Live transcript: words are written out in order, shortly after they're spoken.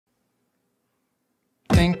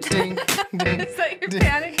Ding, ding, ding. Is that your ding.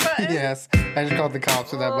 panic button? Yes. I just called the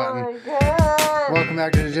cops with that button. Oh my God. Welcome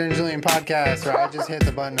back to the Jenna Julien Podcast, where I just hit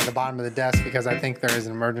the button at the bottom of the desk because I think there is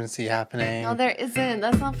an emergency happening. No, there isn't.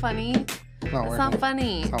 That's not funny. It's not That's working. not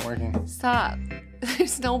funny. It's not working. Stop.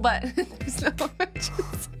 There's no button. There's no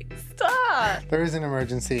emergency. Stop. There is an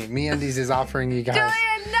emergency. MeUndies is offering you guys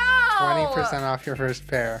Julian, no! 20% off your first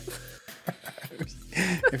pair.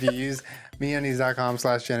 If you use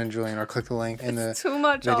MeUndies.com/Jenna Julien or click the link in the Too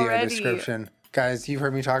much video already. description. Guys, you've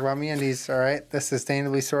heard me talk about MeUndies, all right? The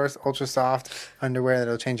sustainably sourced, ultra soft underwear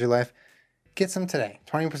that'll change your life. Get some today.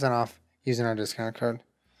 20% off using our discount code.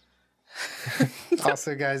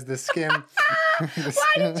 Also, guys, the skim. Why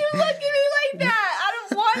did you look at me like that? Out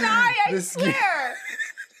of one eye, I The skim. swear.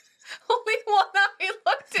 Only one eye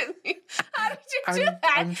looked at me. How did you do that?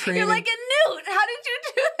 I'm training. You're like a newt. How did you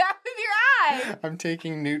do that with your eye? I'm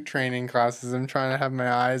taking newt training classes. I'm trying to have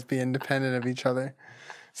my eyes be independent of each other.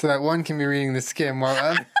 So that one can be reading the skim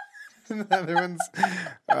while the other one's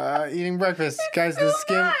eating breakfast. Guys, the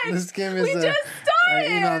skim is We just an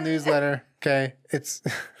email started. newsletter. Okay,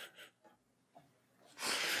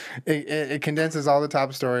 it condenses all the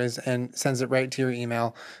top stories and sends it right to your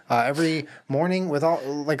email every morning with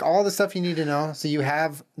all the stuff you need to know. So you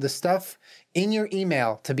have the stuff in your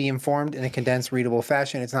email to be informed in a condensed, readable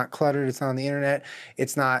fashion. It's not cluttered. It's not on the internet.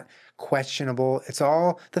 It's not questionable. It's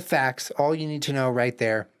all the facts, all you need to know right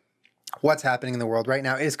there. What's happening in the world right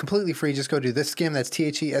now. It is completely free. Just go to the skim. That's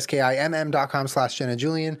TheSkimm.com/Jenna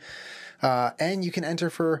Julien. And you can enter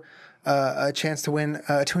for a chance to win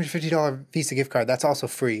a $250 Visa gift card. That's also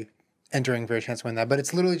free, entering for a chance to win that. But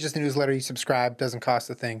it's literally just a newsletter. You subscribe. Doesn't cost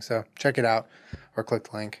a thing. So check it out or click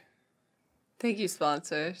the link. Thank you,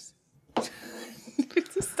 sponsors.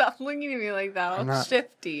 Stop looking at me like that. I'm not-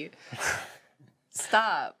 shifty.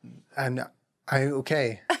 Stop. I'm not.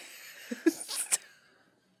 Okay.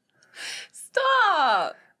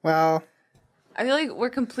 Stop. Well, I feel like we're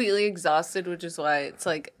completely exhausted, which is why it's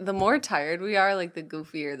like the more tired we are, like the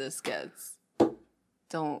goofier this gets.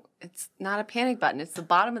 It's not a panic button. It's the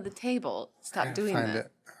bottom of the table. Stop doing find that.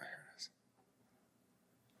 it. Oh, here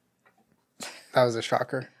it is. That was a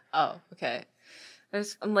shocker. Oh, okay.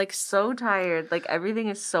 I'm like so tired. Like everything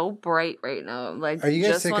is so bright right now. I'm like, Are you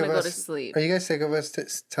guys just sick want of to go us? to sleep. Are you guys sick of us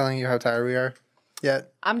telling you how tired we are?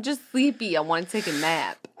 Yet I'm just sleepy. I want to take a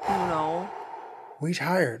nap. You know. we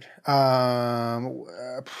tired. I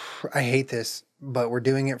hate this, but we're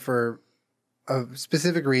doing it for a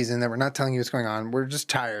specific reason that we're not telling you what's going on. We're just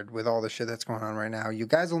tired with all the shit that's going on right now. You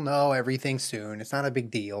guys will know everything soon. It's not a big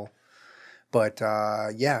deal, but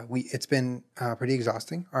yeah, it's been pretty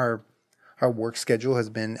exhausting. Our work schedule has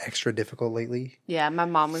been extra difficult lately. Yeah, my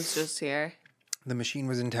mom was just here. The machine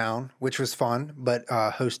was in town, which was fun, but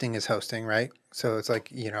hosting is hosting, right? So it's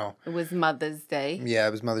like, It was Mother's Day. yeah,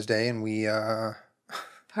 it was Mother's Day, and we,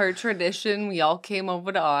 Per tradition, we all came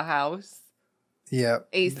over to our house, yeah,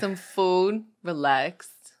 ate some food,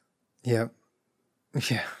 relaxed. yeah.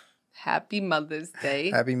 Happy Mother's Day.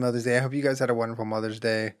 Happy Mother's Day. I hope you guys had a wonderful Mother's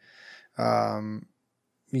Day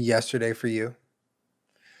yesterday for you.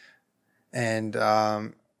 And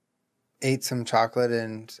ate some chocolate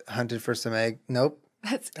and hunted for some egg. Nope.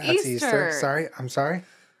 That's That's Easter. Sorry. I'm sorry.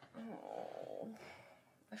 Oh,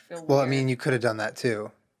 I feel Well, I weird. mean, you could have done that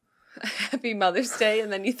too. Happy Mother's Day,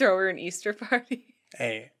 and then you throw her an Easter party.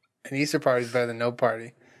 Hey, an Easter party is better than no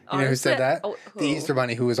party. You know who said Honestly- that? oh, The who? Easter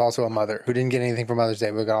Bunny, who was also a mother, who didn't get anything for Mother's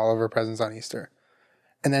Day, but got all of her presents on Easter.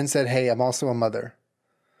 And then said, hey, I'm also a mother.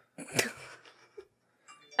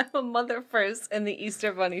 I'm a mother first, and the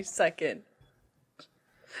Easter Bunny second.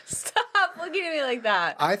 Stop looking at me like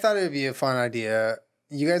that. I thought it would be a fun idea.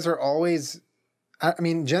 You guys are always... I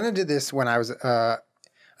mean, Jenna did this when I was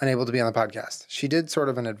unable to be on the podcast. She did sort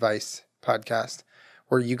of an advice podcast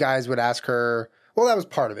where you guys would ask her... Well, that was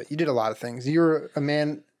part of it. You did a lot of things. You're a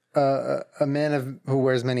man who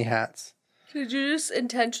wears many hats. Did you just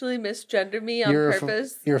intentionally misgender me on You're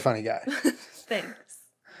purpose? you're a funny guy. Thanks.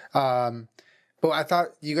 But I thought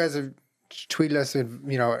you guys have tweeted us,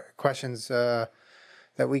 questions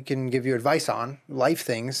that we can give you advice on, life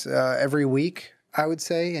things, every week. I would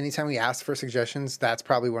say anytime we ask for suggestions, that's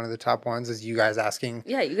probably one of the top ones is you guys asking.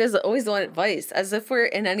 Yeah, you guys always want advice, as if we're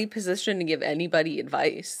in any position to give anybody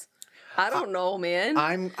advice. I don't know, man.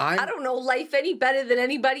 I don't know life any better than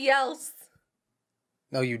anybody else.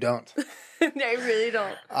 No, you don't. I really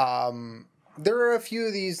don't. There are a few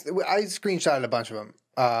of these. I screenshotted a bunch of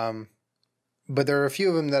them. But there are a few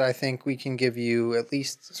of them that I think we can give you at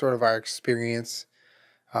least sort of our experience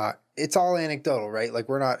it's all anecdotal, right? Like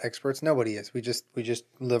we're not experts. Nobody is. We just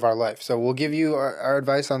live our life. So we'll give you our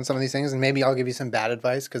advice on some of these things, and maybe I'll give you some bad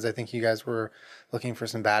advice because I think you guys were looking for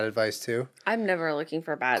some bad advice too. I'm never looking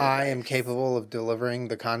for bad advice. I am capable of delivering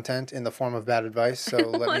the content in the form of bad advice. So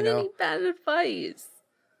let me know. Any bad advice?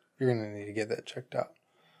 You're gonna need to get that checked out.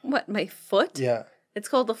 What, my foot? Yeah. It's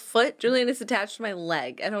called a foot. Julien is attached to my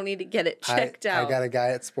leg. I don't need to get it checked out. I got a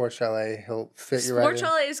guy at Sports Chalet. He'll fit you right in. Sports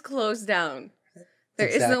Chalet is closed down. There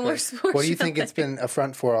is no more Sports What do you Chalet. think it's been a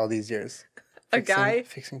front for all these years? Guy?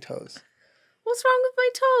 Fixing toes. What's wrong with my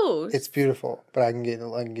toes? It's beautiful, but I can get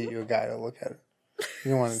you a guy to look at it.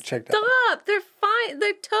 You want to check that out. Stop! They're fine.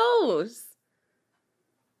 They're toes.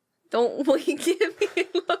 Don't give me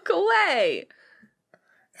look away.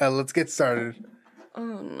 Let's get started.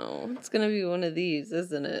 Oh no, it's gonna be one of these,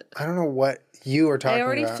 isn't it? I don't know what you are talking about. I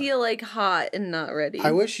already feel like hot and not ready.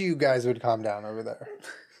 I wish you guys would calm down over there.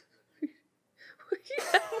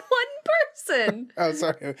 One person. Oh,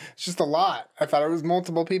 sorry. It's just a lot. I thought it was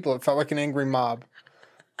multiple people. It felt like an angry mob.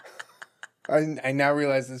 I now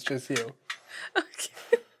realize it's just you.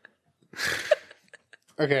 Okay.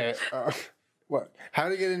 Okay. What? How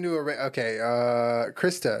to get into a...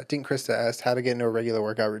 Krista asked how to get into a regular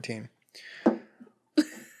workout routine.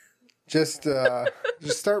 Just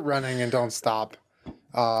start running and don't stop.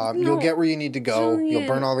 You'll get where you need to go. Julien. You'll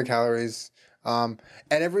burn all the calories. At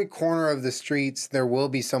every corner of the streets, there will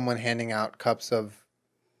be someone handing out cups of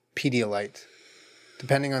Pedialyte.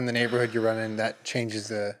 Depending on the neighborhood you run in, that changes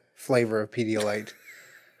the flavor of Pedialyte.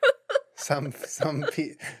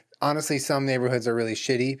 Honestly, some neighborhoods are really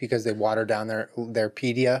shitty because they water down their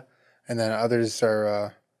Pedia, and then others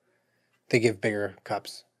are they give bigger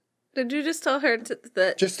cups. Did you just tell her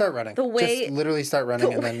that Just start running. Just literally start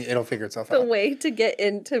running, and then it'll figure itself out. the way to get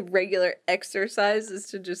into regular exercise is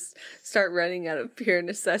to just start running out of pure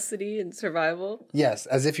necessity and survival? Yes,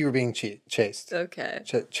 as if you were being chased. Okay.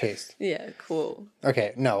 Chased. Yeah, cool.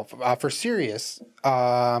 Okay, no, for serious,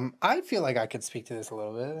 I feel like I could speak to this a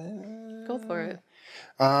little bit. Go for it.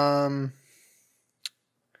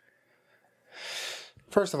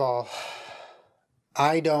 First of all,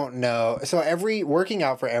 I don't know. So working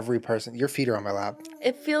out for every person, your feet are on my lap.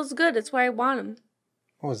 It feels good. It's why I want them.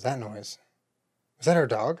 What was that noise? Was that our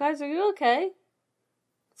dog? Guys, are you okay?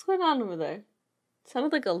 What's going on over there? It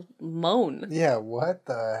sounded like a moan. Yeah, what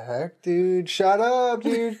the heck, dude? Shut up,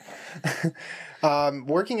 dude.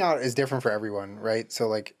 Working out is different for everyone, right? So,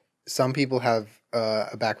 like, some people have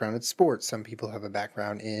a background in sports. Some people have a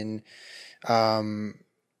background in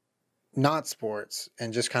not sports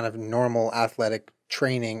and just kind of normal athletic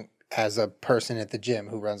training as a person at the gym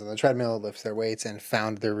who runs on the treadmill, lifts their weights, and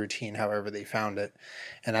found their routine however they found it.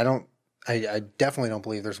 And I definitely don't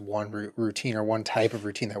believe there's one routine or one type of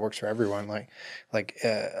routine that works for everyone. Like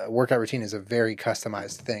a workout routine is a very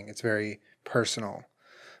customized thing. It's very personal.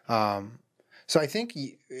 So I think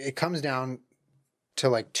it comes down to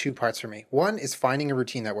like two parts for me. One is finding a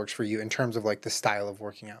routine that works for you in terms of like the style of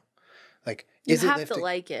working out. Like, you have to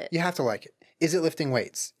like it. You have to like it. Is it lifting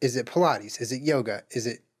weights? Is it Pilates? Is it yoga? Is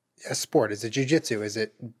it a sport? Is it jiu-jitsu? Is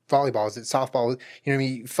it volleyball? Is it softball? You know what I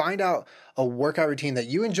mean? Find out a workout routine that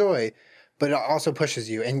you enjoy, but it also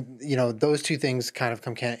pushes you. And, you know, those two things kind of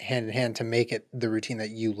come hand in hand to make it the routine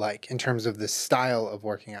that you like in terms of the style of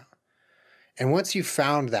working out. And once you've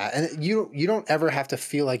found that, and you don't ever have to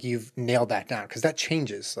feel like you've nailed that down because that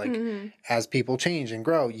changes. Like as people change and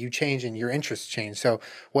grow, you change and your interests change. So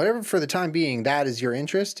whatever for the time being, that is your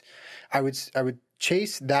interest. I would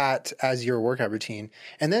chase that as your workout routine,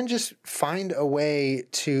 and then just find a way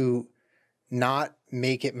to not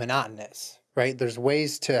make it monotonous. Right? There's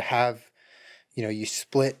ways to have, you know, you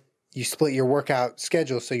split your workout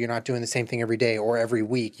schedule so you're not doing the same thing every day or every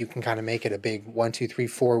week. You can kind of make it a big 1, 2, 3,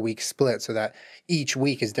 4 week split so that each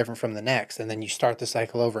week is different from the next. And then you start the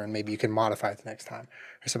cycle over and maybe you can modify it the next time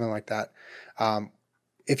or something like that.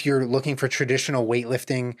 If you're looking for traditional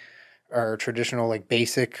weightlifting or traditional like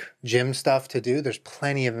basic gym stuff to do, there's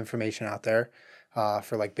plenty of information out there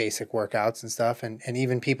for like basic workouts and stuff. And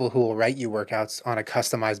even people who will write you workouts on a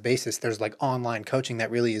customized basis. There's like online coaching that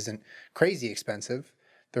really isn't crazy expensive.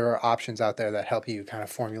 There are options out there that help you kind of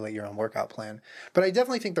formulate your own workout plan. But I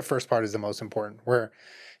definitely think the first part is the most important, where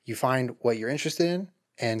you find what you're interested in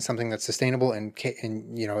and something that's sustainable and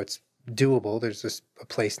you know, it's doable. There's just a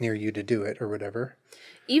place near you to do it or whatever.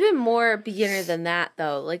 Even more beginner than that,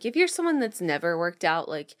 though. Like if you're someone that's never worked out,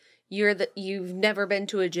 like you've never been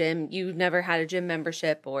to a gym, you've never had a gym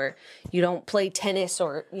membership, or you don't play tennis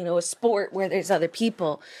or, you know, a sport where there's other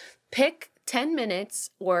people, pick 10 minutes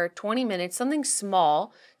or 20 minutes, something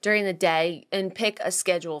small during the day, and pick a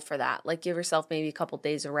schedule for that. Like give yourself maybe a couple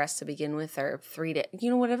days of rest to begin with, or 3 days,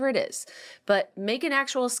 whatever it is. But make an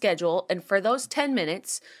actual schedule. And for those 10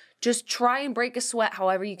 minutes, just try and break a sweat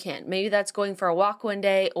however you can. Maybe that's going for a walk one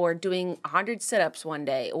day or doing 100 sit-ups one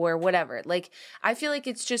day or whatever. Like, I feel like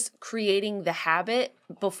it's just creating the habit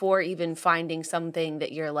before even finding something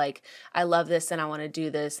that you're like, I love this and I want to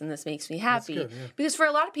do this and this makes me happy. That's good, yeah. Because for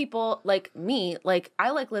a lot of people like me, like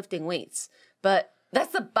I like lifting weights, but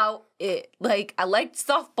that's about it. Like, I liked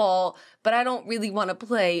softball, but I don't really want to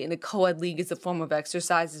play in a co-ed league as a form of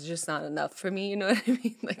exercise. It's just not enough for me, you know what I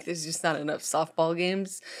mean? Like, there's just not enough softball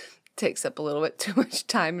games. It takes up a little bit too much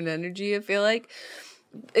time and energy, I feel like.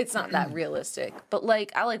 It's not that realistic. But,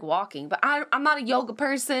 like, I like walking. But I'm not a yoga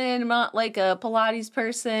person. I'm not, like, a Pilates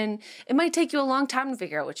person. It might take you a long time to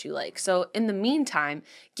figure out what you like. So, in the meantime,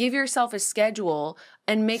 give yourself a schedule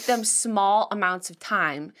and make them small amounts of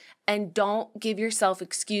time. And don't give yourself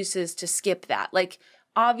excuses to skip that. Like,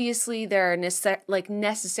 obviously, there are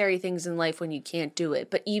necessary things in life when you can't do it.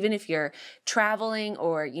 But even if you're traveling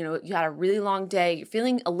or, you had a really long day, you're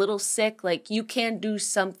feeling a little sick, like you can do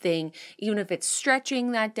something, even if it's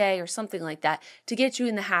stretching that day or something like that, to get you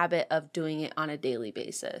in the habit of doing it on a daily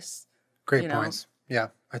basis. Great points. Yeah,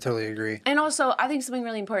 I totally agree. And also, I think something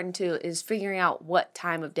really important too is figuring out what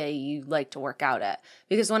time of day you like to work out at.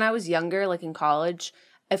 Because when I was younger, like in college,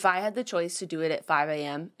 if I had the choice to do it at 5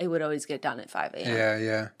 a.m., it would always get done at 5 a.m. Yeah,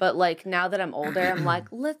 yeah. But, like, now that I'm older, I'm like,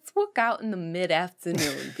 let's work out in the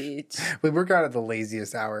mid-afternoon, bitch. We work out at the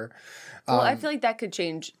laziest hour. Well, I feel like that could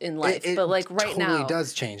change in life. But, like, right now. It totally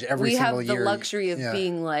does change every single year. We have the luxury of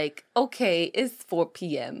being like, okay, it's 4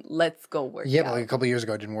 p.m. Let's go work out. Yeah, but like a couple of years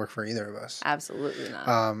ago, it didn't work for either of us. Absolutely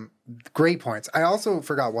not. Great points. I also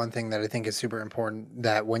forgot one thing that I think is super important,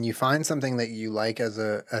 that when you find something that you like as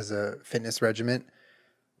a fitness regimen,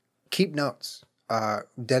 keep notes.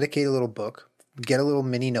 Dedicate a little book. Get a little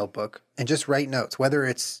mini notebook and just write notes. Whether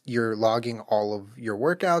it's you're logging all of your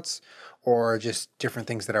workouts or just different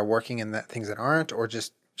things that are working and things that aren't, or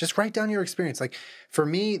just write down your experience. Like for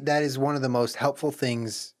me, that is one of the most helpful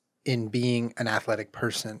things in being an athletic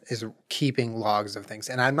person, is keeping logs of things.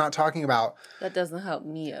 And I'm not talking about... That doesn't help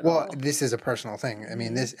me at all. Well, this is a personal thing. I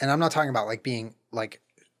mean, and I'm not talking about like being like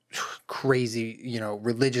crazy,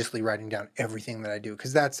 religiously writing down everything that I do,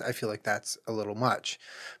 because I feel like that's a little much.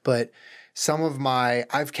 But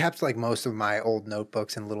I've kept like most of my old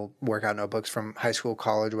notebooks and little workout notebooks from high school,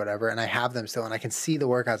 college, whatever, and I have them still, and I can see the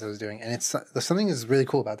workouts I was doing, and it's something is really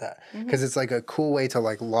cool about that, because it's like a cool way to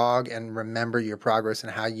like log and remember your progress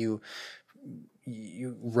and how you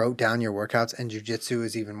wrote down your workouts. And jiu-jitsu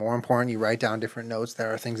is even more important. You write down different notes that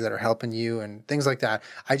are things that are helping you and things like that.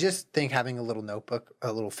 I just think having a little notebook,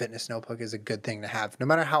 a little fitness notebook, is a good thing to have, no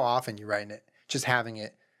matter how often you're writing it. Just having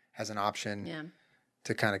it as an option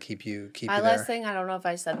to kind of keep you there. My last thing, I don't know if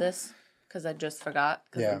I said this because I just forgot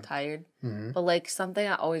because I'm tired. But like something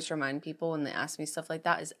I always remind people when they ask me stuff like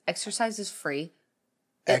that is exercise is free.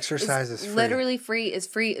 Exercise is free. Literally free is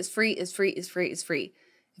free is free is free is free is free.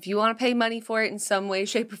 If you want to pay money for it in some way,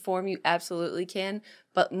 shape, or form, you absolutely can.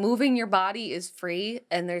 But moving your body is free,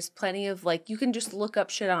 and there's plenty of, like, you can just look up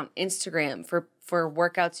shit on Instagram for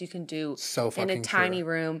workouts you can do in a tiny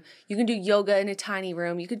room. You can do yoga in a tiny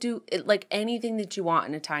room. You could do, like, anything that you want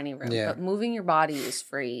in a tiny room. Yeah. But moving your body is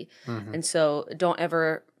free. And so don't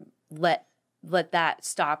ever let that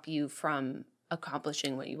stop you from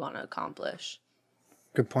accomplishing what you want to accomplish.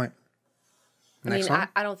 Good point.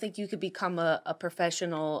 I don't think you could become a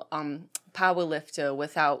professional power lifter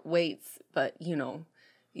without weights, but,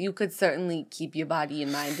 you could certainly keep your body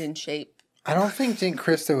and mind in shape. I don't think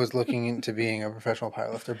Krista was looking into being a professional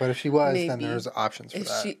powerlifter, but if she was, then there's options for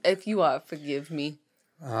that. If you are, forgive me,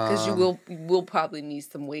 because you will probably need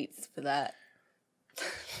some weights for that.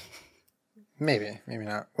 Maybe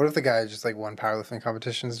not. What if the guy just like won powerlifting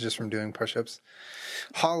competitions just from doing push-ups?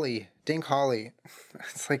 Dink Holly.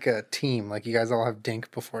 It's like a team. Like you guys all have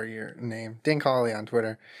Dink before your name. Dink Holly on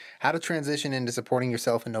Twitter. How to transition into supporting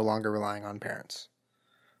yourself and no longer relying on parents.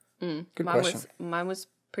 Good question. Mine was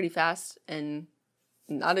pretty fast and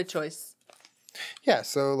not a choice. Yeah,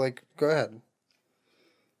 so like, go ahead.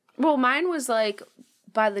 Well, mine was like,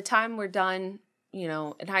 by the time we're done,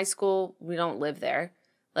 in high school, we don't live there.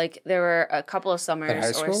 Like, there were a couple of summers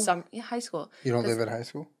high school. You don't live at high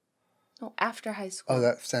school? No, after high school. Oh,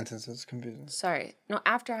 that sentence is confusing. Sorry. No,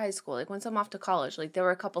 after high school. Like, once I'm off to college. Like, there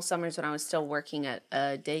were a couple summers when I was still working at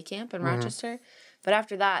a day camp in Rochester. But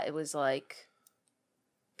after that, it was like,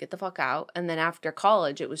 get the fuck out. And then after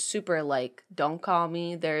college, it was super like, don't call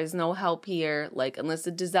me. There is no help here. Like, unless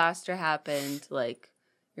a disaster happened, like,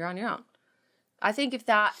 you're on your own. I think if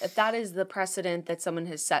that is the precedent that someone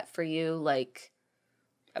has set for you, like,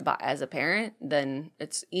 as a parent, then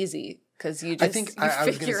it's easy because you just I think I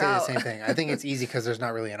was going to say the same thing. I think it's easy because there's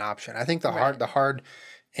not really an option. I think the hard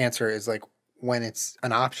answer is like when it's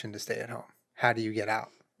an option to stay at home. How do you get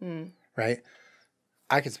out? Right?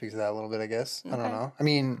 I could speak to that a little bit, I guess. Okay. I don't know. I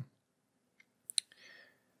mean,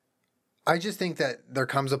 I just think that there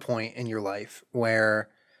comes a point in your life where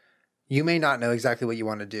you may not know exactly what you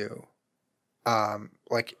want to do.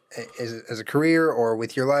 Like as a career or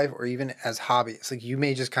with your life or even as hobbies. Like you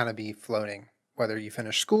may just kind of be floating, whether you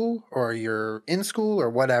finish school or you're in school or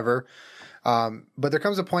whatever. But there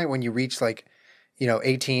comes a point when you reach like,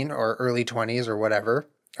 18 or early 20s or whatever,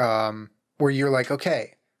 where you're like,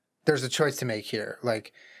 okay, there's a choice to make here.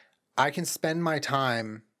 Like I can spend my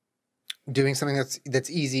time doing something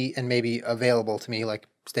that's easy and maybe available to me, like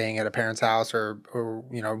staying at a parent's house or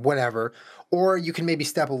whatever. Or you can maybe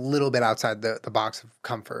step a little bit outside the box of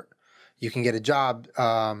comfort. You can get a job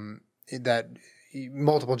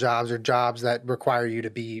multiple jobs or jobs that require you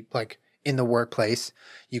to be like in the workplace.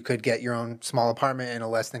 You could get your own small apartment in a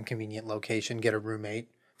less than convenient location, get a roommate,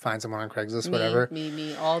 find someone on Craigslist, whatever.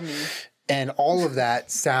 All me. And all of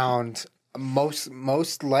that sound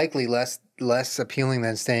most likely less appealing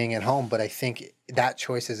than staying at home. But I think that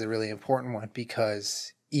choice is a really important one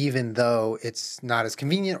because even though it's not as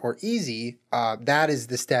convenient or easy, that is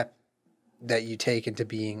the step that you take into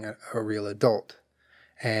being a real adult.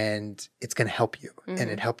 And it's going to help you. Mm-hmm.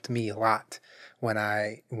 And it helped me a lot when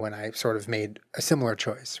I sort of made a similar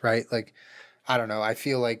choice, right? Like, I don't know. I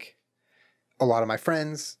feel like a lot of my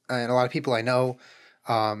friends and a lot of people I know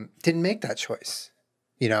didn't make that choice,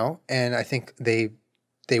 and I think they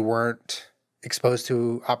weren't exposed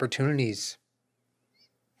to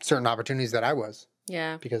certain opportunities that I was.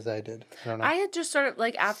 Yeah. Because I did. I don't know. I had just sort of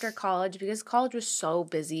like after college, because college was so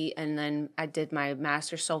busy and then I did my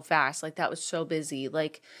master's so fast. Like that was so busy.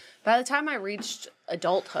 Like by the time I reached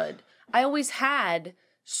adulthood, I always had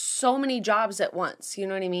so many jobs at once. You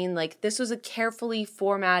know what I mean? Like this was a carefully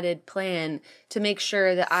formatted plan to make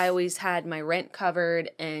sure that I always had my rent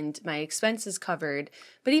covered and my expenses covered.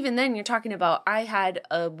 But even then you're talking about, I had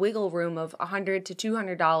a wiggle room of $100 to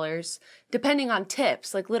 $200 depending on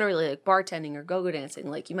tips, like literally like bartending or go-go dancing.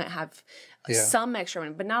 Like you might have some extra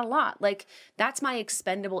money, but not a lot. Like that's my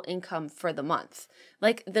expendable income for the month.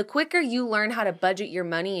 Like the quicker you learn how to budget your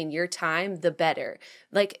money and your time, the better.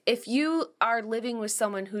 Like if you are living with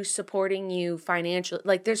someone who's supporting you financially,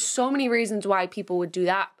 like there's so many reasons why people would do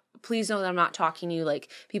that. Please know that I'm not talking to you like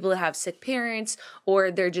people that have sick parents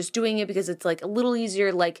or they're just doing it because it's like a little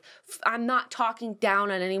easier. Like I'm not talking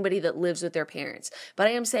down on anybody that lives with their parents, but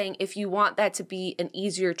I am saying if you want that to be an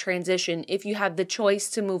easier transition, if you have the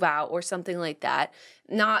choice to move out or something like that,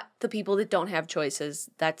 not the people that don't have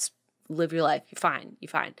choices, that's live your life. You're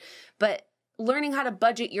fine. But learning how to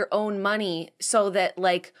budget your own money so that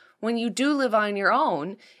like when you do live on your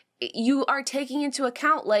own, you are taking into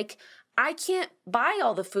account like, I can't buy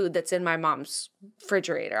all the food that's in my mom's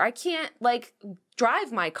refrigerator. I can't like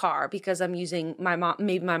drive my car because I'm using my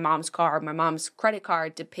mom's car, my mom's credit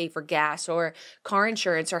card to pay for gas or car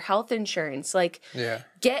insurance or health insurance. Like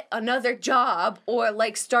get another job or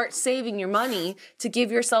like start saving your money to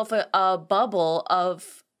give yourself a bubble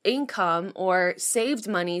of income or saved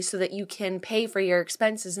money so that you can pay for your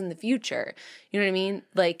expenses in the future. You know what I mean?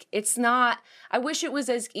 Like it's not, I wish it was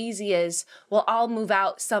as easy as, well, I'll move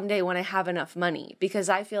out someday when I have enough money, because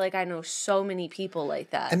I feel like I know so many people like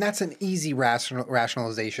that. And that's an easy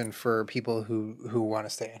rationalization for people who want to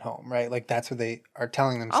stay at home, right? Like that's what they are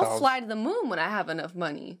telling themselves. I'll fly to the moon when I have enough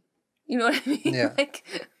money. You know what I mean?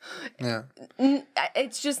 Yeah.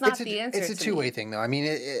 It's just not the answer. It's a two-way thing, though. I mean,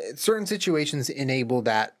 certain situations enable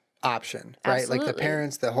that option, right? Absolutely. Like the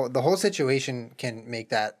parents, the whole situation can make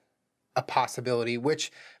that a possibility,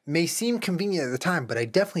 which may seem convenient at the time, but I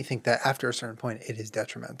definitely think that after a certain point, it is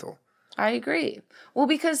detrimental. I agree. Well,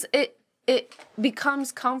 because it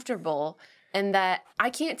becomes comfortable. And that I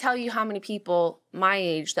can't tell you how many people my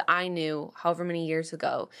age that I knew however many years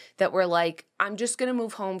ago that were like, I'm just going to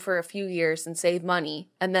move home for a few years and save money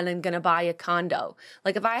and then I'm going to buy a condo.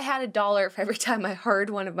 Like if I had $1 for every time I heard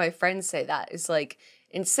one of my friends say that, it's like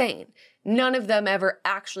insane. None of them ever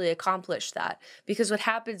actually accomplished that, because what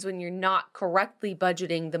happens when you're not correctly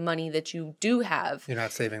budgeting the money that you do have. You're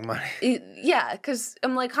not saving money. Yeah, because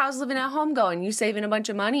I'm like, how's living at home going? You saving a bunch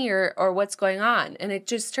of money or what's going on? And it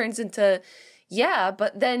just turns into, Yeah,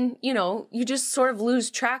 but then, you just sort of lose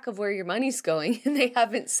track of where your money's going and they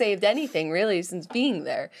haven't saved anything really since being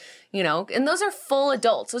there, And those are full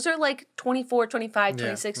adults. Those are like 24, 25,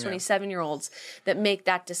 26, 27-year-olds that make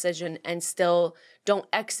that decision and still don't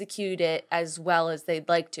execute it as well as they'd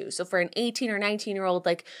like to. So for an 18 or 19-year-old,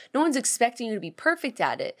 like no one's expecting you to be perfect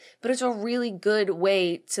at it, but it's a really good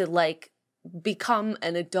way to like become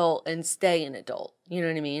an adult and stay an adult. You know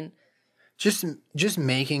what I mean? Just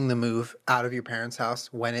making the move out of your parents'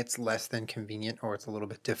 house when it's less than convenient or it's a little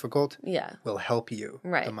bit difficult will help you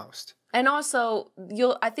the most. And also,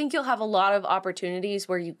 I think you'll have a lot of opportunities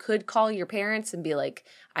where you could call your parents and be like,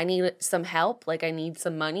 I need some help, like I need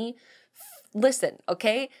some money. Listen,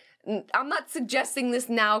 okay? I'm not suggesting this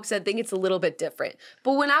now because I think it's a little bit different.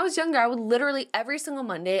 But when I was younger, I would literally every single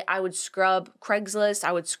Monday, I would scrub Craigslist,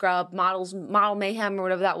 I would scrub Model Mayhem or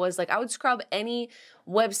whatever that was. Like I would scrub any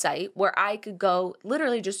website where I could go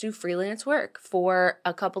literally just do freelance work for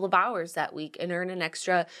a couple of hours that week and earn an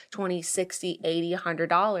extra $20, $60, $80,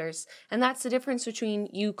 $100. And that's the difference between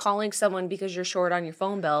you calling someone because you're short on your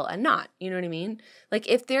phone bill and not. You know what I mean? Like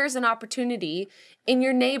if there's an opportunity in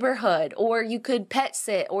your neighborhood, or you could pet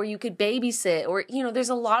sit, or you could babysit, or, there's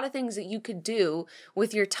a lot of things that you could do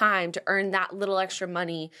with your time to earn that little extra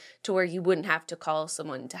money to where you wouldn't have to call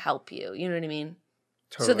someone to help you. You know what I mean?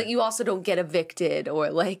 Totally. So that you also don't get evicted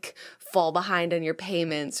or like fall behind on your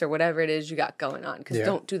payments or whatever it is you got going on. Because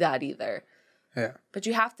don't do that either. Yeah. But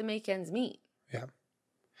you have to make ends meet. Yeah.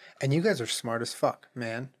 And you guys are smart as fuck,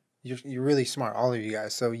 man. You're really smart, all of you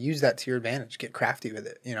guys. So use that to your advantage. Get crafty with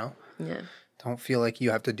it, Yeah. Don't feel like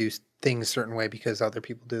you have to do things a certain way because other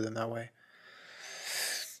people do them that way.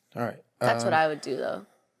 All right. That's what I would do, though.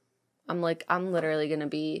 I'm literally going to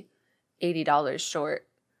be $80 short.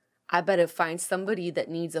 I better find somebody that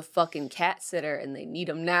needs a fucking cat sitter, and they need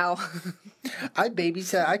them now. I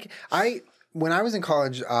babysat. When I was in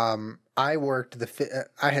college, I worked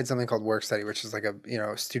I had something called work study, which is like a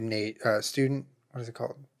student. What is it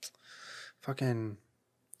called?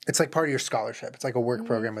 It's like part of your scholarship. It's like a work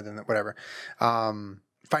program within whatever.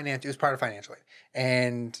 It was part of financial aid,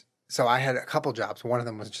 and so I had a couple jobs. One of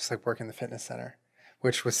them was just like working in the fitness center,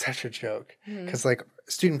 which was such a joke because like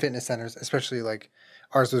student fitness centers, especially like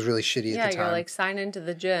ours, was really shitty at the time. Yeah, you're like sign into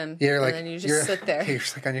the gym, and then you just sit there. You're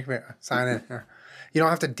just like on your computer, sign in. You don't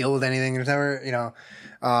have to deal with anything. There's never,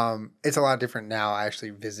 it's a lot different now. I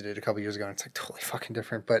actually visited a couple years ago and it's like totally fucking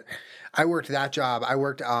different. But I worked that job. I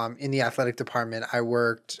worked in the athletic department. I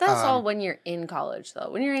worked. That's all when you're in college, though.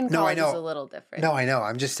 When you're in college, it's a little different. No, I know.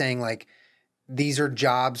 I'm just saying, like, these are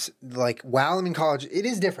jobs, like, while I'm in college, it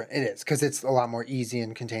is different. It is, because it's a lot more easy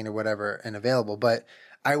and contained or whatever and available. But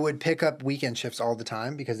I would pick up weekend shifts all the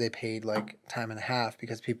time because they paid, like, time and a half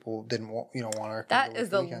because people didn't, want to work. That is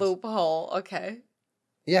the loophole. Okay.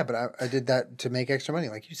 Yeah, but I did that to make extra money,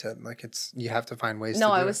 like you said. Like, you have to find ways to do it.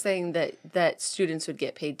 No, I was saying that students would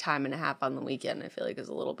get paid time and a half on the weekend. I feel like is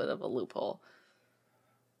a little bit of a loophole.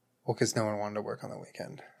 Well, because no one wanted to work on the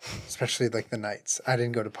weekend, especially like the nights. I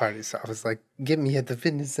didn't go to parties, so I was like, "Get me at the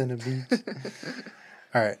fitness center, bitch."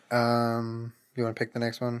 All right. You want to pick the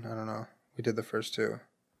next one? I don't know. We did the first two.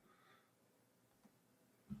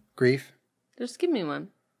 Grief. Just give me one.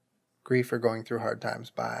 Grief or going through hard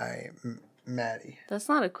times by Maddie. That's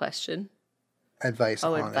not a question. Advice.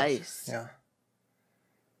 Oh, advice. Yeah.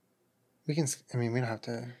 We can. I mean, we don't have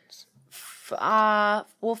to.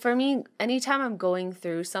 Well, for me, anytime I'm going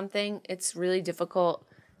through something, it's really difficult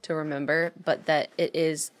to remember, but that it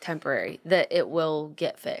is temporary, that it will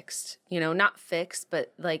get fixed. Not fixed,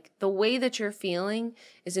 but like the way that you're feeling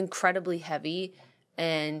is incredibly heavy,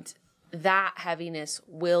 and that heaviness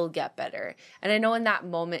will get better. And I know in that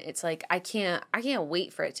moment, it's like, I can't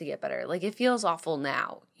wait for it to get better. Like it feels awful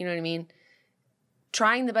now. You know what I mean?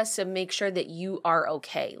 Trying the best to make sure that you are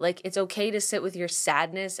okay. Like, it's okay to sit with your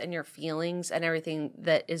sadness and your feelings and everything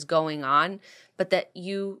that is going on, but that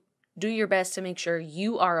you do your best to make sure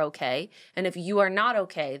you are okay. And if you are not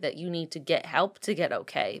okay, that you need to get help to get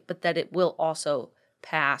okay, but that it will also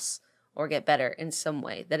pass or get better in some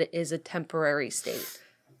way, that it is a temporary state.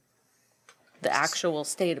 The actual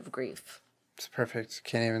state of grief. It's perfect.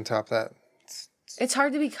 Can't even top that. It's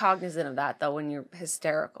hard to be cognizant of that, though, when you're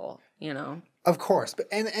hysterical, Of course, but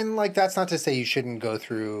and like that's not to say you shouldn't go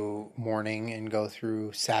through mourning and go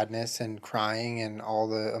through sadness and crying and all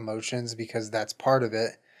the emotions, because that's part of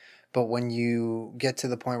it. But when you get to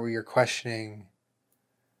the point where you're questioning,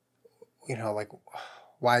 like,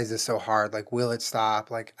 why is this so hard? Like, will it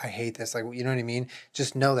stop? Like, I hate this. Like, you know what I mean?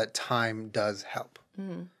 Just know that time does help.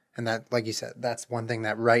 Mm-hmm. And that, like you said, that's one thing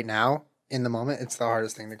that right now, in the moment, it's the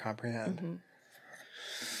hardest thing to comprehend.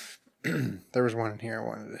 Mm-hmm. There was one in here I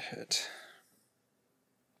wanted to hit.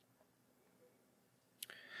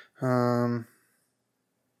 How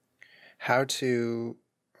to...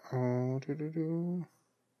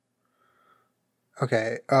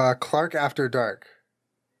 Okay. Clark After Dark.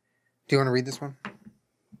 Do you want to read this one? It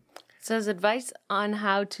says advice on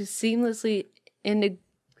how to seamlessly integrate.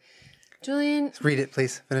 Julien, Read it,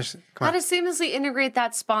 please. Finish. Come how on. to seamlessly integrate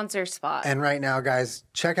that sponsor spot. And right now, guys,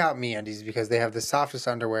 check out MeUndies because they have the softest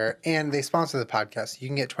underwear and they sponsor the podcast. You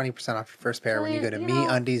can get 20% off your first pair when you go to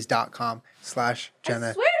MeUndies.com/Jenna.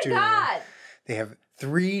 I swear to God. They have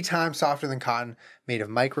 3 times softer than cotton, made of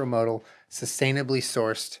micromodal, sustainably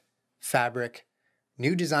sourced fabric.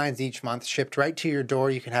 New designs each month, shipped right to your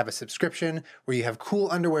door. You can have a subscription where you have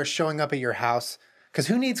cool underwear showing up at your house. Because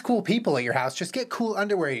who needs cool people at your house? Just get cool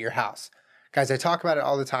underwear at your house. Guys, I talk about it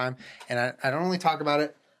all the time. And I don't only talk about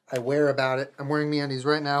it, I wear about it. I'm wearing MeUndies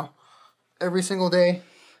right now. Every single day,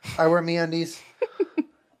 I wear MeUndies.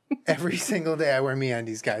 Every single day, I wear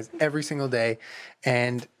MeUndies, guys. Every single day.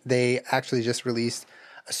 And they actually just released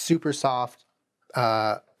a super soft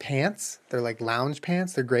pants. They're like lounge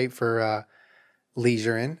pants. They're great for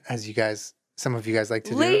leisure in, as some of you guys like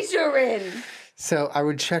to do. Leisure in. So I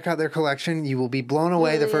would check out their collection. You will be blown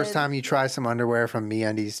away the first time you try some underwear from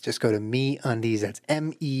MeUndies. Just go to MeUndies. That's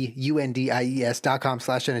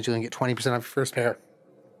MEUNDIES.com/Jenna Julien. Get 20% off your first pair.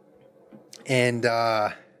 And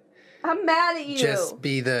I'm mad at you. just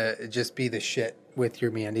be the shit with your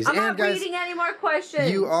MeUndies. I'm and not guys, reading any more questions.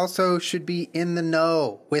 you also should be in the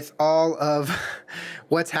know with all of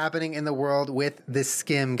what's happening in the world with The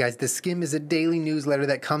Skim. Guys, The Skim is a daily newsletter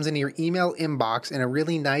that comes into your email inbox in a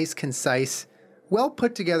really nice, concise, well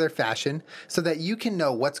put together fashion so that you can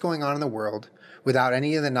know what's going on in the world without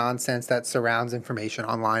any of the nonsense that surrounds information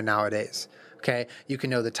online nowadays. Okay? You can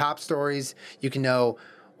know the top stories. You can know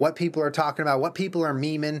what people are talking about, what people are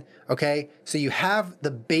memeing. Okay? So you have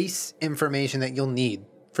the base information that you'll need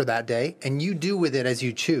for that day, and you do with it as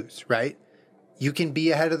you choose, right? You can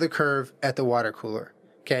be ahead of the curve at the water cooler.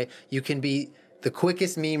 Okay? You can be the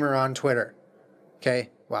quickest memer on Twitter. Okay?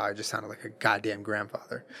 Wow, I just sounded like a goddamn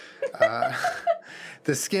grandfather.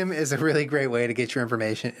 The Skim is a really great way to get your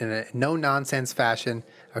information in a no-nonsense fashion,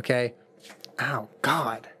 okay? Ow,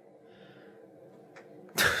 God.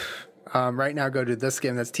 Right now, go to The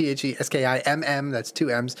Skim, that's TheSkimm, that's 2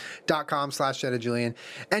 M's.com/Jenna Julien.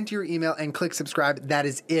 Enter your email and click subscribe. That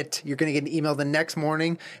is it. You're going to get an email the next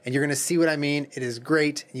morning, and you're going to see what I mean. It is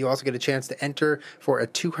great. You also get a chance to enter for a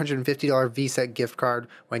 $250 Visa gift card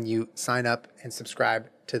when you sign up and subscribe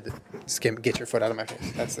to The Skim. Get your foot out of my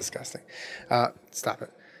face. That's disgusting. Stop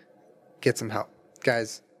it. Get some help.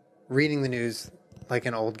 Guys, reading the news like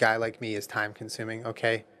an old guy like me is time consuming,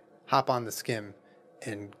 okay? Hop on The Skim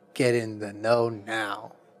and get in the know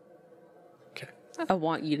now. Okay. I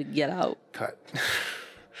want you to get out. Cut.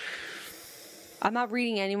 I'm not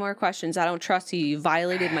reading any more questions. I don't trust you. You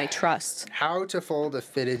violated my trust. How to fold a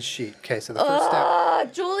fitted sheet. Okay, so the first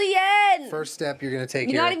step. Julien! First step, you're going to take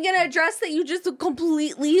You're not even going to address that you just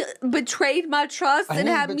completely betrayed my trust and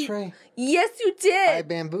had me. Yes, you did. I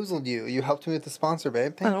bamboozled you. You helped me with the sponsor,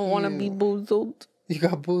 babe. Thank I don't want to be boozled. You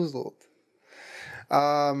got boozled.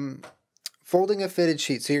 Folding a fitted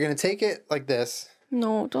sheet. So you're going to take it like this.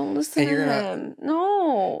 No, don't listen to him.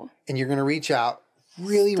 No. And you're going to reach out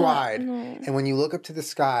really wide. No. And when you look up to the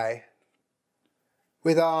sky,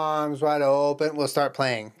 with arms wide open, we'll start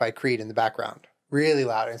playing by Creed in the background. Really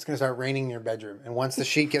loud. And it's going to start raining in your bedroom. And once the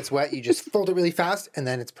sheet gets wet, you just fold it really fast, and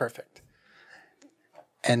then it's perfect.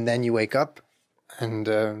 And then you wake up and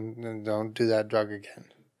don't do that drug again.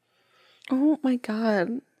 Oh, my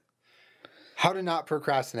God. How to not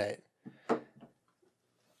procrastinate.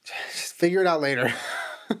 Just figure it out later.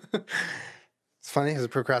 It's funny. It's a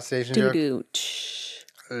procrastination joke.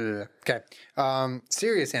 Okay.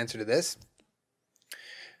 Serious answer to this.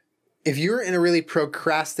 If you're in a really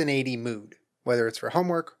procrastinating mood, whether it's for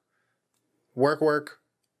homework, work,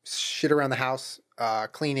 shit around the house,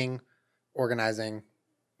 cleaning, organizing,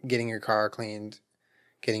 getting your car cleaned,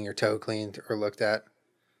 getting your toe cleaned or looked at.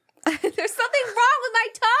 There's something wrong with my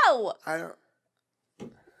toe. I don't.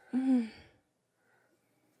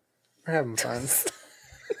 We're having fun.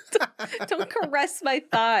 Don't caress my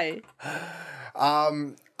thigh.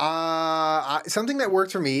 Something that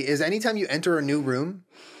worked for me is anytime you enter a new room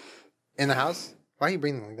in the house. Why are you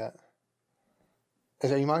breathing like that?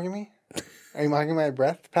 Are you mocking me? Are you mocking my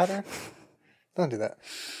breath pattern? Don't do that.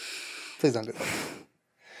 Please don't do that.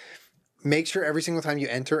 Make sure every single time you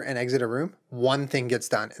enter and exit a room, one thing gets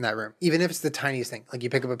done in that room, even if it's the tiniest thing. Like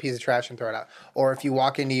you pick up a piece of trash and throw it out, or if you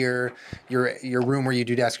walk into your room where you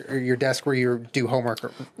do desk, or your desk where you do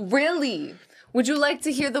homework. Really? Would you like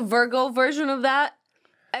to hear the Virgo version of that?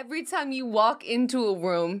 Every time you walk into a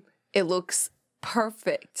room, it looks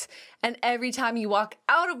perfect. And every time you walk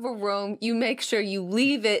out of a room, you make sure you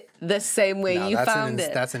leave it the same way you found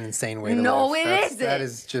it. That's an insane way to live. No, it isn't. That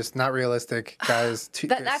is just not realistic, guys.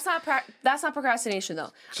 That's not procrastination, though.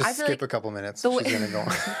 Just skip a couple minutes. She's gonna go on.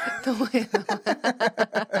 the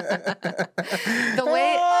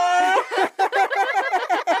way.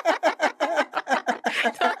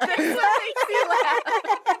 There's what makes you laugh.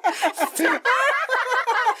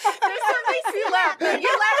 There's what makes you laugh.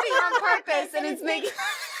 You're laughing on purpose, and it's making.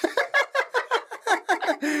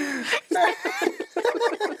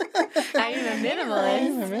 I'm a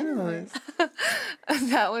minimalist.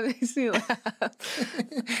 That one makes me laugh.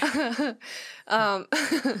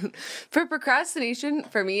 For procrastination,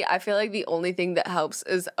 for me, I feel like the only thing that helps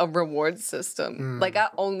is a reward system. Like, I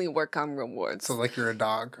only work on rewards. So, like, you're a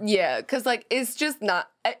dog. Yeah, because, like, it's just not,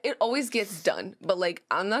 it always gets done. But, like,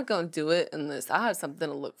 I'm not going to do it unless I have something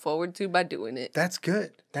to look forward to by doing it. That's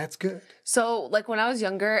good. That's good. So, like, when I was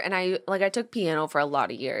younger, and I took piano for a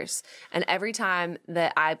lot of years, and every time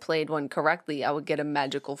that I played one correctly, I would get a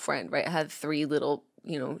magical friend, right? I had 3 little,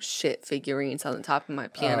 shit figurines on the top of my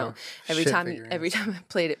piano. Every time I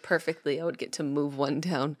played it perfectly, I would get to move one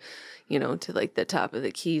down, to, like, the top of the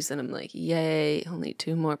keys, and I'm like, yay, only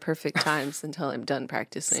 2 more perfect times until I'm done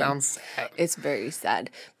practicing. Sounds sad. It's very sad.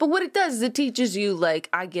 But what it does is it teaches you, like,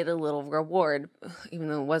 I get a little reward, even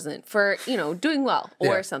though it wasn't, for, doing well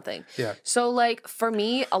or something. Yeah. So, like, for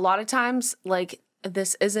me, a lot of times, like,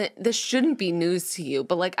 this shouldn't be news to you,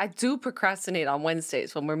 but, like, I do procrastinate on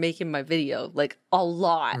Wednesdays when we're making my video, like, a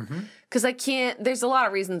lot. Because I can't, there's a lot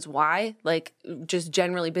of reasons why, like, just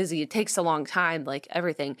generally busy. It takes a long time, like,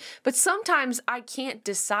 everything. But sometimes I can't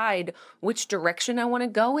decide which direction I want to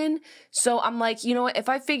go in. So I'm like, you know what, if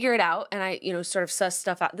I figure it out and I, sort of suss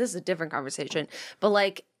stuff out, this is a different conversation. But,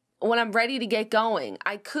 like, when I'm ready to get going,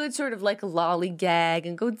 I could sort of like lollygag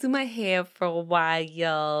and go do my hair for a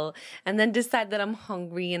while and then decide that I'm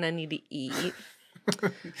hungry and I need to eat.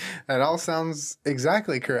 That all sounds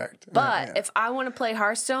exactly correct. But if I want to play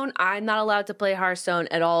Hearthstone, I'm not allowed to play Hearthstone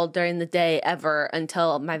at all during the day ever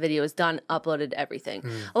until my video is done, uploaded, everything.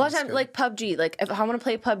 A lot of times, like PUBG, like if I want to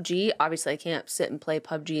play PUBG, obviously I can't sit and play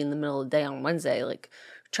PUBG in the middle of the day on Wednesday. Like,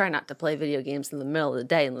 try not to play video games in the middle of the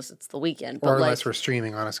day unless it's the weekend. But, or unless we're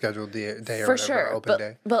streaming on a scheduled day or for whatever, sure. open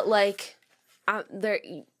day. But like, there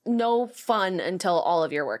no fun until all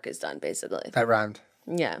of your work is done, basically. That rhymed.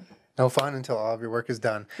 Yeah. No fun until all of your work is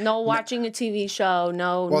done. No watching a TV show.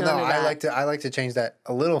 No. Well, none no, of that. I like to change that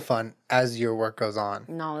a little fun as your work goes on.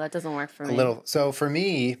 No, that doesn't work for me. A little. So for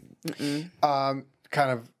me, kind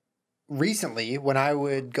of recently when I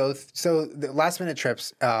would go, so the last minute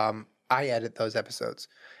trips, I edit those episodes.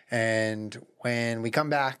 And when we come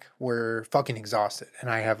back, we're fucking exhausted. And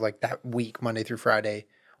I have like that week, Monday through Friday,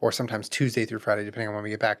 or sometimes Tuesday through Friday, depending on when we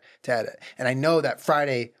get back to edit. And I know that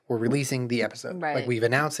Friday we're releasing the episode. Right. Like we've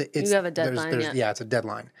announced it. You have a deadline, yeah, it's a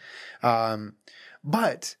deadline.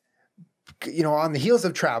 But, on the heels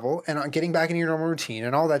of travel and on getting back into your normal routine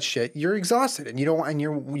and all that shit, you're exhausted and you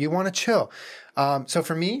want to chill. So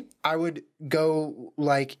for me, I would go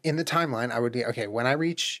like in the timeline, I would be, okay, when I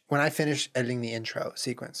finish editing the intro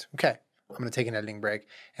sequence, okay, I'm going to take an editing break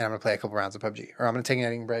and I'm going to play a couple rounds of PUBG, or I'm going to take an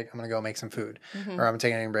editing break, I'm going to go make some food, or I'm going to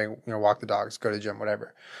take an editing break, walk the dogs, go to the gym,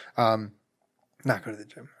 whatever. Not go to the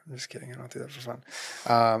gym. I'm just kidding. I don't do that for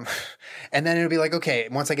fun. And then it'll be like, okay,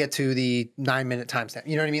 once I get to the 9-minute timestamp,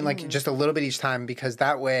 you know what I mean? Like just a little bit each time, because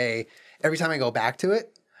that way, every time I go back to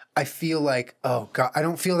it, I feel like, oh God, I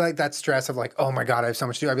don't feel like that stress of like, oh my God, I have so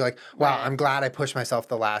much to do. I'd be like, wow, I'm glad I pushed myself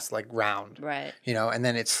the last like round. Right. And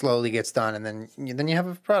then it slowly gets done. And then you have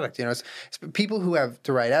a product, it's people who have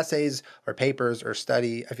to write essays or papers or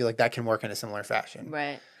study. I feel like that can work in a similar fashion.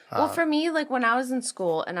 Right. Well, for me, like when I was in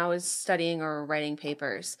school and I was studying or writing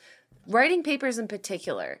papers in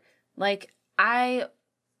particular, like I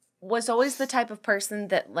was always the type of person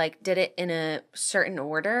that like did it in a certain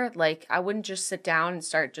order. Like I wouldn't just sit down and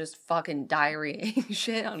start just fucking diarrheaing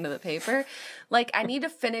shit onto the paper. Like I need to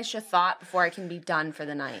finish a thought before I can be done for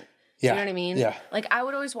the night. Yeah. You know what I mean? Yeah. Like I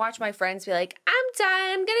would always watch my friends be like, I'm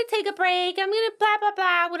done. I'm going to take a break. I'm going to blah, blah,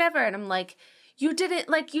 blah, whatever. And I'm like, you didn't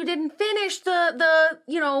finish the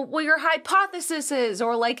what your hypothesis is,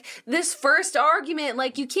 or like this first argument.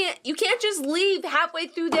 Like you can't just leave halfway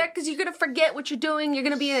through there because you're going to forget what you're doing. You're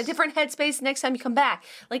going to be in a different headspace next time you come back.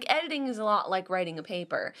 Like editing is a lot like writing a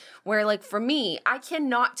paper, where like for me, I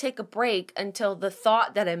cannot take a break until the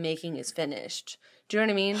thought that I'm making is finished. Do you know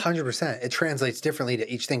what I mean? 100%. It translates differently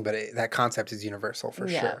to each thing, but that concept is universal for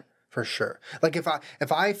sure. For sure. Like if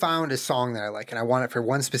I found a song that I like and I want it for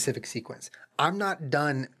one specific sequence, I'm not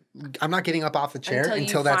done I'm not getting up off the chair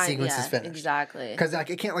until that sequence is finished. Exactly. Because like,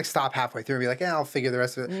 it can't like stop halfway through and be like, I'll figure the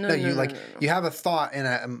rest of it. No, you have a thought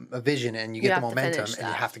and a vision, and you get the momentum, and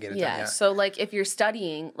you have to get it done. Yeah. So like if you're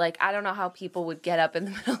studying, like I don't know how people would get up in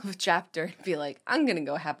the middle of a chapter and be like, I'm gonna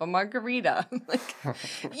go have a margarita. Like,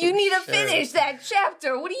 you need to finish that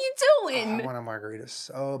chapter. What are you doing? I want a margarita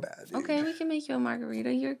so bad. Dude. Okay, we can make you a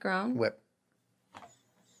margarita. You're grown. Whip.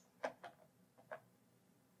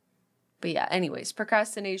 But yeah, anyways,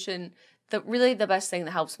 procrastination, the best thing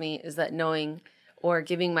that helps me is that knowing or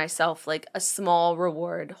giving myself like a small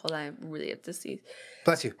reward. Hold on, I really have to see.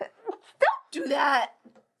 Bless you. Don't do that.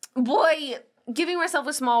 Boy, giving myself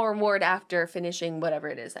a small reward after finishing whatever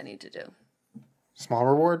it is I need to do. Small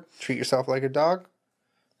reward? Treat yourself like a dog?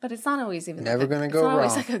 But it's not always even never gonna go wrong.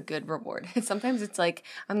 It's not always like a good reward. Sometimes it's like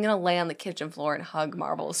I'm gonna lay on the kitchen floor and hug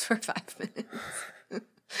marbles for 5 minutes.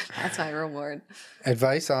 That's my reward.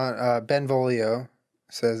 Advice on Ben Volio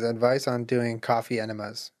says advice on doing coffee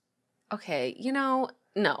enemas. Okay, no.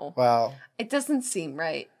 Well, it doesn't seem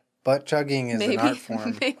right. Butt chugging is an art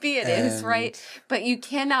form. Maybe it is right, but you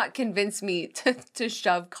cannot convince me to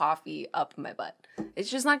shove coffee up my butt. It's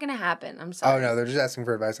just not going to happen. I'm sorry. Oh no, they're just asking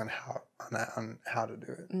for advice on how to do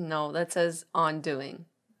it. No, that says on doing.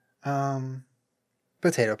 Potato.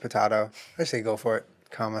 I say go for it.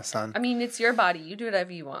 Comma, son. I mean, it's your body. You do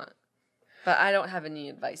whatever you want. But I don't have any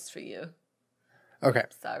advice for you. Okay.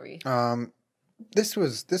 Sorry. This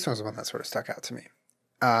was one that sort of stuck out to me.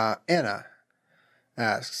 Anna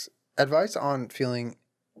asks, advice on feeling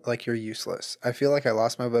like you're useless. I feel like I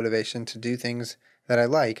lost my motivation to do things that I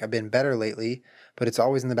like. I've been better lately, but it's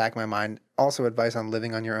always in the back of my mind. Also, advice on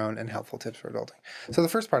living on your own and helpful tips for adulting. So the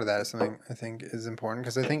first part of that is something I think is important,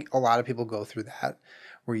 because I think a lot of people go through that,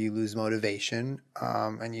 where you lose motivation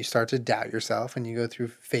and you start to doubt yourself, and you go through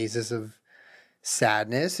phases of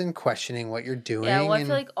sadness and questioning what you're doing. Yeah, well, I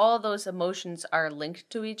feel like all those emotions are linked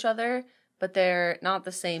to each other, but they're not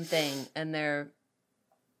the same thing, and they're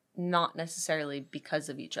not necessarily because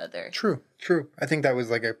of each other. True. I think that was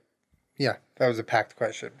that was a packed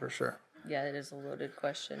question for sure. Yeah, it is a loaded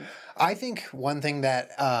question. I think one thing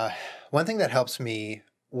that helps me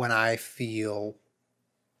when I feel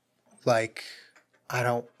like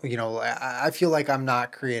I feel like I'm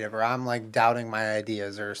not creative, or I'm like doubting my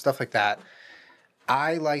ideas or stuff like that,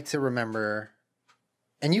 I like to remember,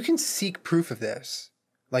 and you can seek proof of this,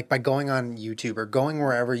 like by going on YouTube or going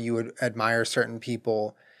wherever you would admire certain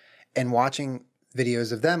people and watching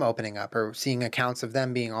videos of them opening up, or seeing accounts of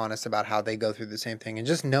them being honest about how they go through the same thing, and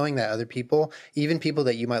just knowing that other people, even people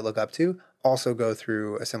that you might look up to, also go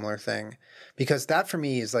through a similar thing. Because that for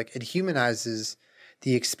me is like, it humanizes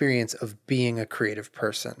the experience of being a creative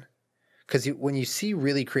person. Because when you see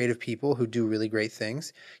really creative people who do really great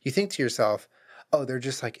things, you think to yourself, oh, they're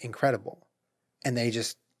just like incredible. And they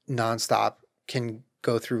just nonstop can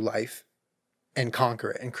go through life and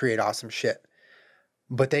conquer it and create awesome shit.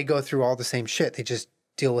 But they go through all the same shit. They just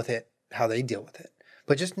deal with it how they deal with it.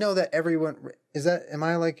 But just know that everyone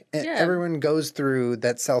goes through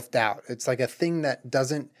that self-doubt. It's like a thing that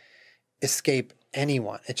doesn't escape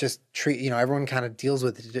anyone. It just everyone kind of deals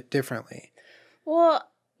with it differently. Well,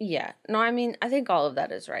 yeah. No, I mean, I think all of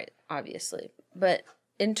that is right, obviously. But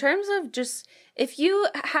in terms of just, if you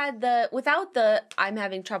had without the I'm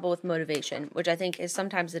having trouble with motivation, which I think is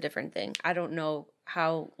sometimes a different thing. I don't know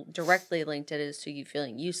how directly linked it is to you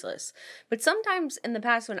feeling useless. But sometimes in the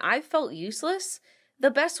past when I felt useless, the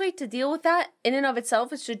best way to deal with that in and of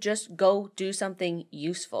itself is to just go do something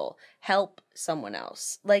useful, help someone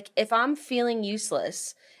else. Like if I'm feeling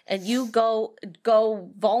useless and you go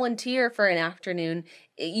volunteer for an afternoon,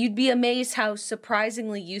 you'd be amazed how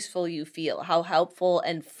surprisingly useful you feel, how helpful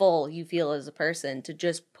and full you feel as a person to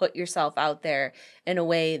just put yourself out there in a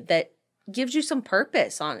way that gives you some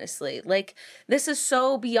purpose, honestly. Like, this is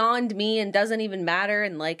so beyond me and doesn't even matter,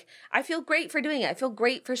 and like, I feel great for doing it. I feel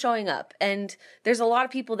great for showing up, and there's a lot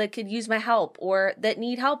of people that could use my help or that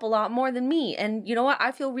need help a lot more than me, and you know what?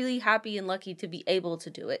 I feel really happy and lucky to be able to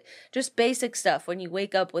do it. Just basic stuff when you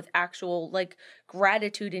wake up with actual like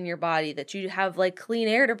gratitude in your body that you have like clean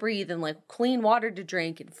air to breathe and like clean water to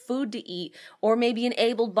drink and food to eat, or maybe an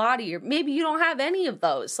able body, or maybe you don't have any of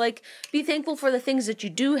those. Like, be thankful for the things that you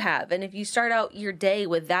do have. And if you start out your day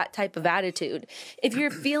with that type of attitude, if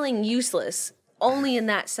you're feeling useless only in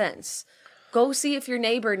that sense, go see if your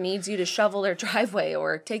neighbor needs you to shovel their driveway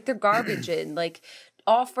or take their garbage in. Like,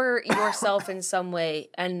 offer yourself in some way,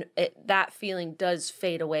 and that feeling does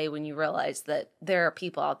fade away when you realize that there are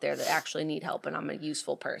people out there that actually need help and I'm a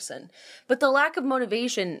useful person. But the lack of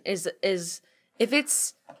motivation is if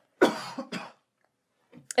it's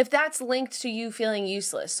if that's linked to you feeling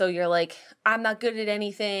useless, so you're like, I'm not good at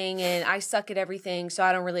anything and I suck at everything, so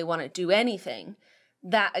I don't really want to do anything.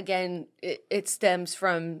 That, again, it stems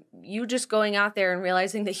from you just going out there and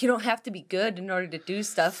realizing that you don't have to be good in order to do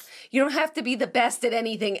stuff. You don't have to be the best at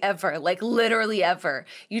anything ever, like literally ever.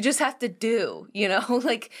 You just have to do,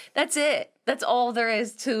 like that's it. That's all there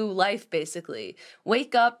is to life, basically.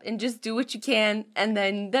 Wake up and just do what you can, and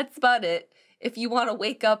then that's about it. If you want to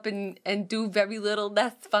wake up and do very little,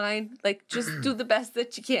 that's fine. Like, just do the best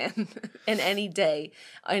that you can in any day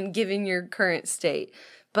and given your current state.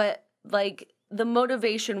 But, like, the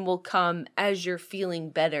motivation will come as you're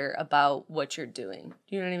feeling better about what you're doing.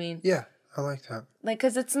 Do you know what I mean? Yeah, I like that. Like,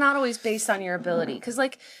 because it's not always based on your ability. Because,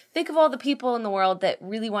 like, think of all the people in the world that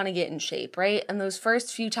really want to get in shape, right? And those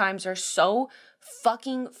first few times are so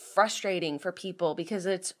fucking frustrating for people because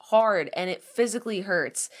it's hard and it physically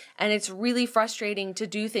hurts. And it's really frustrating to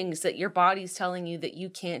do things that your body's telling you that you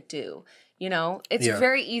can't do. It's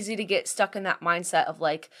very easy to get stuck in that mindset of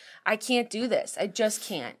like, I can't do this. I just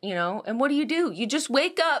can't, And what do? You just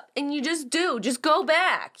wake up and you just do. Just go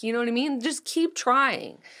back. You know what I mean? Just keep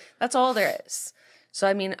trying. That's all there is. So,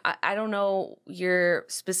 I mean, I don't know your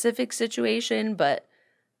specific situation, but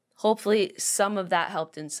hopefully some of that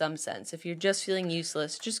helped in some sense. If you're just feeling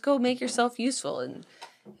useless, just go make yourself useful. And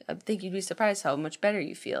I think you'd be surprised how much better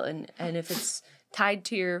you feel. And if it's tied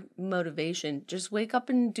to your motivation, just wake up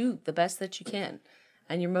and do the best that you can.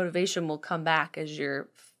 And your motivation will come back as you're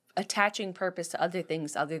attaching purpose to other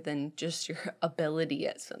things other than just your ability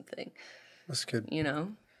at something. That's good.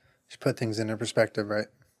 Just put things into perspective, right?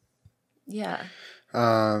 Yeah.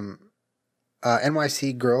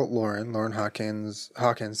 NYC girl Lauren Hawkins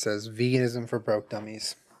says veganism for broke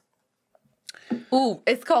dummies. Ooh,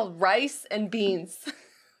 it's called rice and beans.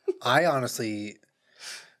 I honestly,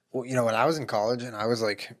 when I was in college and I was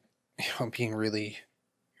like, being really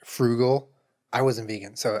frugal, I wasn't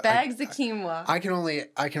vegan. So bags of quinoa. I can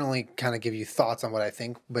only kind of give you thoughts on what I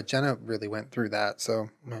think, but Jenna really went through that. So,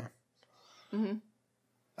 yeah. Mm-hmm.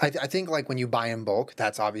 I think like when you buy in bulk,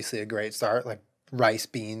 that's obviously a great start. Like rice,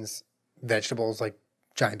 beans, vegetables, like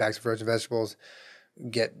giant bags of frozen vegetables,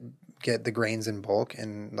 get the grains in bulk,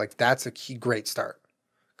 and like that's a great start.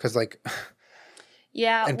 Cause like,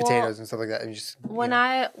 yeah, and potatoes and stuff like that. And when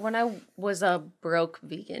I was a broke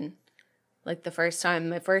vegan, like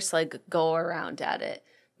my first like go around at it,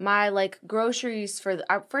 my like groceries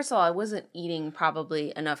first of all, I wasn't eating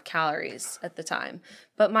probably enough calories at the time,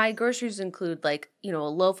 but my groceries include like, a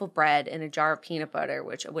loaf of bread and a jar of peanut butter,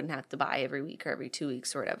 which I wouldn't have to buy every week or every 2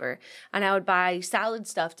 weeks or whatever. And I would buy salad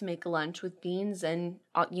stuff to make a lunch with beans and,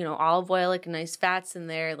 olive oil, like nice fats in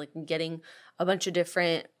there, like getting a bunch of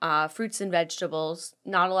different fruits and vegetables,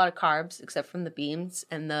 not a lot of carbs except from the beans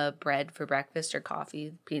and the bread for breakfast or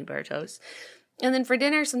coffee, peanut butter toast. And then for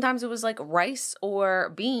dinner, sometimes it was like rice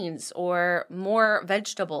or beans or more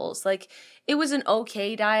vegetables. Like it was an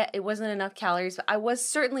okay diet. It wasn't enough calories, but I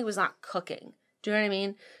certainly was not cooking. Do you know what I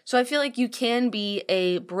mean? So I feel like you can be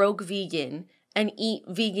a broke vegan and eat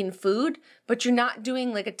vegan food, but you're not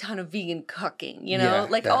doing like a ton of vegan cooking,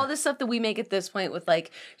 all the stuff that we make at this point with like,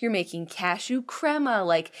 you're making cashew crema,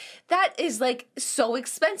 like that is like so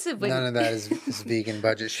expensive. None of that is vegan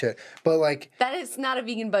budget shit. But like. That is not a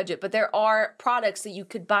vegan budget, but there are products that you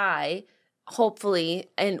could buy hopefully,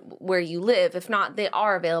 and where you live. If not, they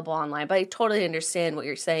are available online. But I totally understand what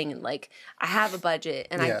you're saying. And like, I have a budget,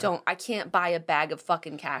 and I can't buy a bag of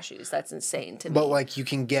fucking cashews. That's insane to me. But like, you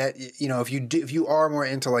can get, if you are more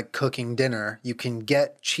into like cooking dinner, you can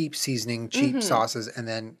get cheap seasoning, cheap sauces, and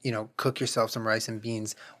then cook yourself some rice and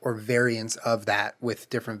beans or variants of that with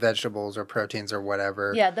different vegetables or proteins or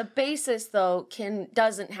whatever. Yeah, the basis though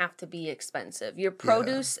doesn't have to be expensive. Your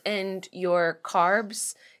produce and your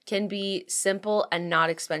carbs can be simple and not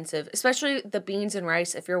expensive, especially the beans and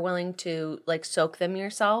rice. If you're willing to like soak them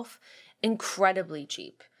yourself, incredibly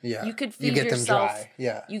cheap. Yeah, you could feed yourself. Them dry.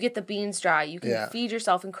 Yeah, you get the beans dry. You can feed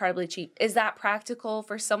yourself incredibly cheap. Is that practical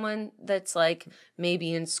for someone that's like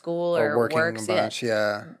maybe in school or working works? A bunch,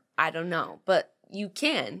 yeah, I don't know, but you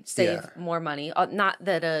can save more money. Not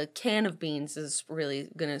that a can of beans is really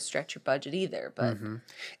going to stretch your budget either, but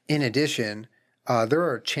in addition. There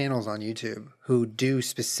are channels on YouTube who do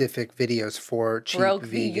specific videos for cheap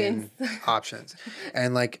vegan options.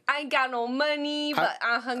 And like, I ain't got no money, but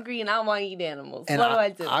I'm hungry and I want to eat animals. And what do I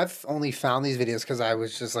do? I've only found these videos because I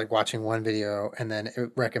was just like watching one video and then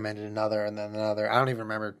it recommended another and then another. I don't even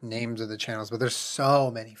remember names of the channels, but there's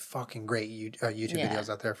so many fucking great YouTube videos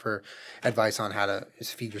out there for advice on how to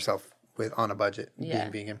just feed yourself on a budget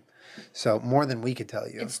being vegan. So more than we could tell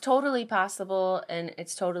you. It's totally possible and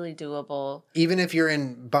it's totally doable. Even if you're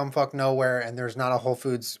in bumfuck nowhere and there's not a Whole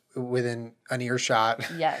Foods within an earshot.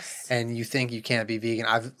 Yes. And you think you can't be vegan.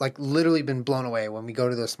 I've like literally been blown away when we go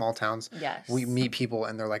to those small towns. Yes. We meet people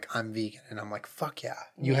and they're like, I'm vegan. And I'm like, fuck yeah.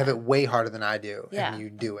 You have it way harder than I do. Yeah. And you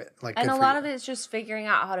do it. Like, and good a for lot you. of it is just figuring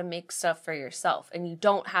out how to make stuff for yourself. And you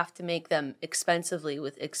don't have to make them expensively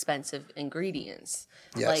with expensive ingredients.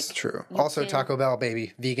 Yes, like, true. Also, Taco Bell,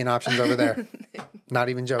 baby. Vegan options over there. Not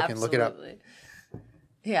even joking. Absolutely. Look it up.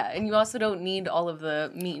 Yeah, and you also don't need all of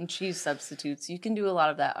the meat and cheese substitutes. You can do a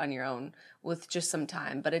lot of that on your own with just some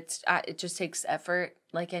time. But it just takes effort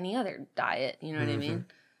like any other diet. You know what I mean?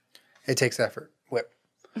 It takes effort. Whip.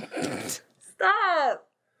 Stop!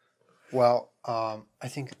 Well, I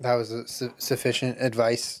think that was a sufficient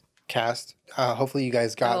advice cast. Hopefully you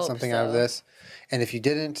guys got something out of this. And if you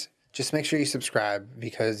didn't, just make sure you subscribe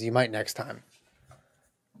because you might next time.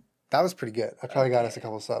 That was pretty good. I probably got us a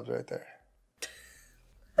couple subs right there.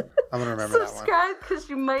 I'm going to remember that one. Subscribe because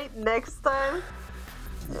you might next time.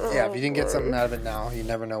 Yeah, if you didn't get something out of it now, you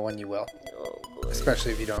never know when you will.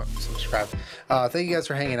 Especially if you don't subscribe. Thank you guys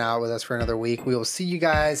for hanging out with us for another week. We will see you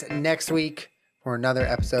guys next week for another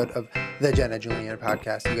episode of the Jenna Julien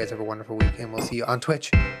Podcast. You guys have a wonderful week, and we'll see you on Twitch.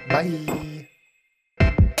 Bye.